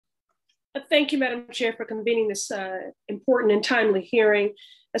Thank you, Madam Chair, for convening this important and timely hearing.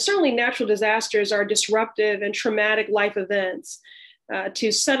 Certainly, natural disasters are disruptive and traumatic life events.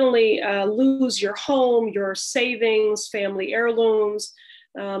 To suddenly lose your home, your savings, family heirlooms,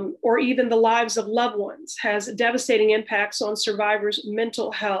 or even the lives of loved ones has devastating impacts on survivors'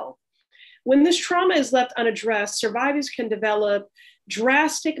 mental health. When this trauma is left unaddressed, survivors can develop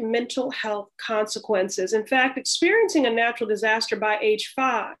drastic mental health consequences. In fact, experiencing a natural disaster by age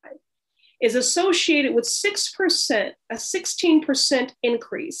 5 is associated with 6%, a 16%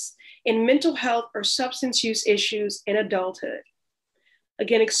 increase in mental health or substance use issues in adulthood.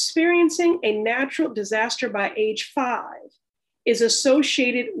 Again, experiencing a natural disaster by age 5 is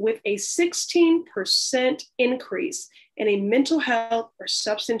associated with a 16% increase in a mental health or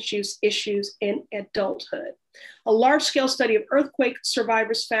substance use issues in adulthood. A large-scale study of earthquake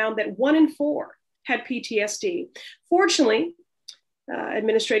survivors found that 1 in 4 had PTSD. Fortunately,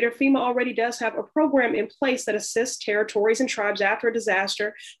 Administrator, FEMA already does have a program in place that assists territories and tribes after a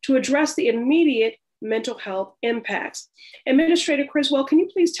disaster to address the immediate mental health impacts. Administrator Criswell, can you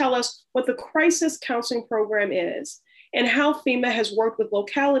please tell us what the crisis counseling program is and how FEMA has worked with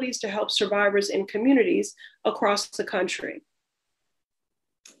localities to help survivors in communities across the country?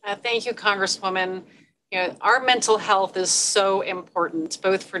 Thank you, Congresswoman. Our mental health is so important,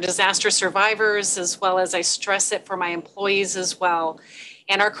 both for disaster survivors, as well as I stress it for my employees as well.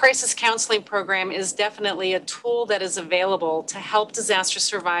 And our crisis counseling program is definitely a tool that is available to help disaster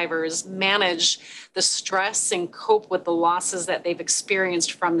survivors manage the stress and cope with the losses that they've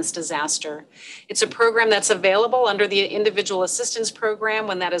experienced from this disaster. It's a program that's available under the Individual Assistance Program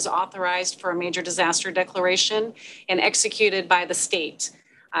when that is authorized for a major disaster declaration and executed by the state.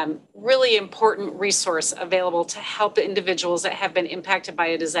 Really important resource available to help individuals that have been impacted by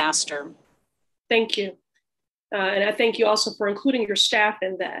a disaster. Thank you. And I thank you also for including your staff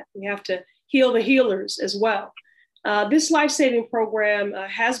in that. We have to heal the healers as well. This life-saving program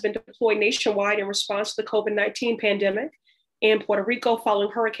has been deployed nationwide in response to the COVID-19 pandemic in Puerto Rico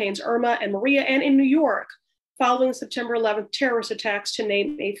following Hurricanes Irma and Maria, and in New York following September 11th terrorist attacks, to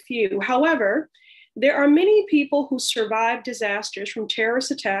name a few. However, there are many people who survive disasters, from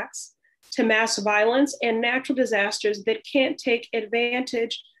terrorist attacks to mass violence and natural disasters, that can't take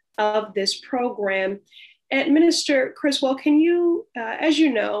advantage of this program. And Minister Criswell, can you, as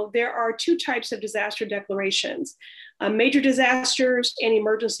you know, there are 2 types of disaster declarations, major disasters and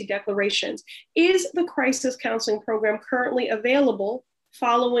emergency declarations. Is the crisis counseling program currently available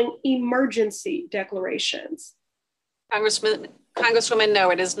following emergency declarations? Congresswoman, no,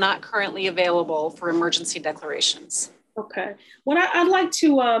 it is not currently available for emergency declarations. Okay. Well, I'd like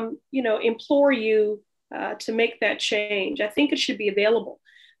to, implore you to make that change. I think it should be available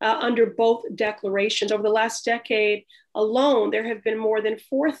under both declarations. Over the last decade alone, there have been more than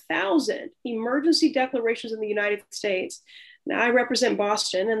 4,000 emergency declarations in the United States. Now, I represent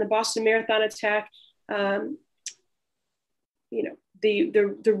Boston, and the Boston Marathon attack, the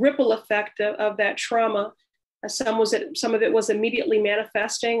ripple effect of that trauma. Some of it was immediately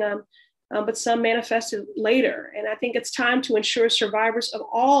manifesting, but some manifested later. And I think it's time to ensure survivors of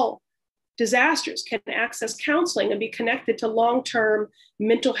all disasters can access counseling and be connected to long-term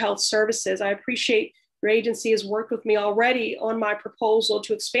mental health services. I appreciate your agency has worked with me already on my proposal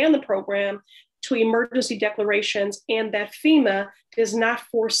to expand the program to emergency declarations, and that FEMA does not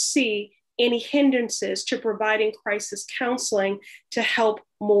foresee any hindrances to providing crisis counseling to help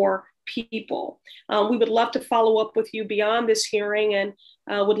more people. We would love to follow up with you beyond this hearing, and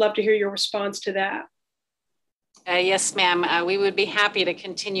would love to hear your response to that. Yes, ma'am. We would be happy to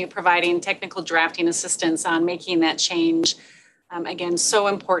continue providing technical drafting assistance on making that change. Again, so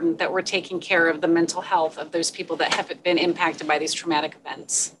important that we're taking care of the mental health of those people that have been impacted by these traumatic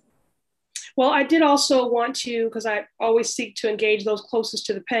events. Well, I did also want to, because I always seek to engage those closest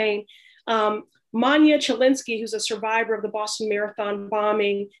to the pain, Manya Chelinsky, who's a survivor of the Boston Marathon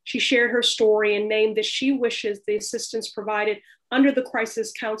bombing, she shared her story and named that she wishes the assistance provided under the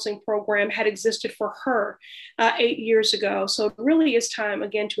crisis counseling program had existed for her 8 years ago. So it really is time,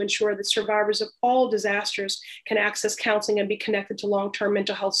 again, to ensure that survivors of all disasters can access counseling and be connected to long-term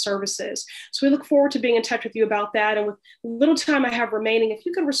mental health services. So we look forward to being in touch with you about that. And with little time I have remaining, if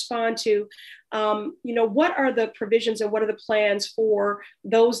you could respond to, what are the provisions and what are the plans for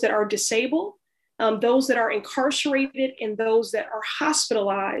those that are disabled, those that are incarcerated, and those that are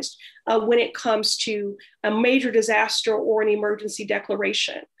hospitalized when it comes to a major disaster or an emergency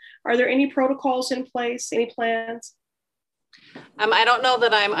declaration? Are there any protocols in place, any plans? I don't know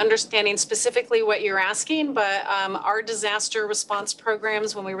that I'm understanding specifically what you're asking, but our disaster response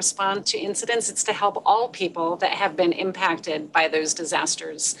programs, when we respond to incidents, it's to help all people that have been impacted by those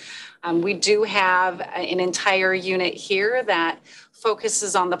disasters. We do have an entire unit here that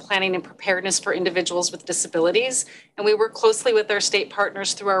focuses on the planning and preparedness for individuals with disabilities. And we work closely with our state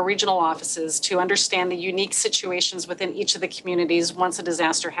partners through our regional offices to understand the unique situations within each of the communities once a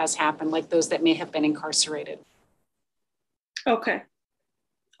disaster has happened, like those that may have been incarcerated. Okay.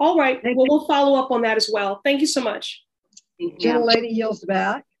 All right. Well, we'll follow up on that as well. Thank you so much. Gentlelady yields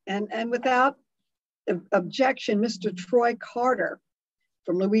back. And without objection, Mr. Troy Carter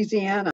from Louisiana.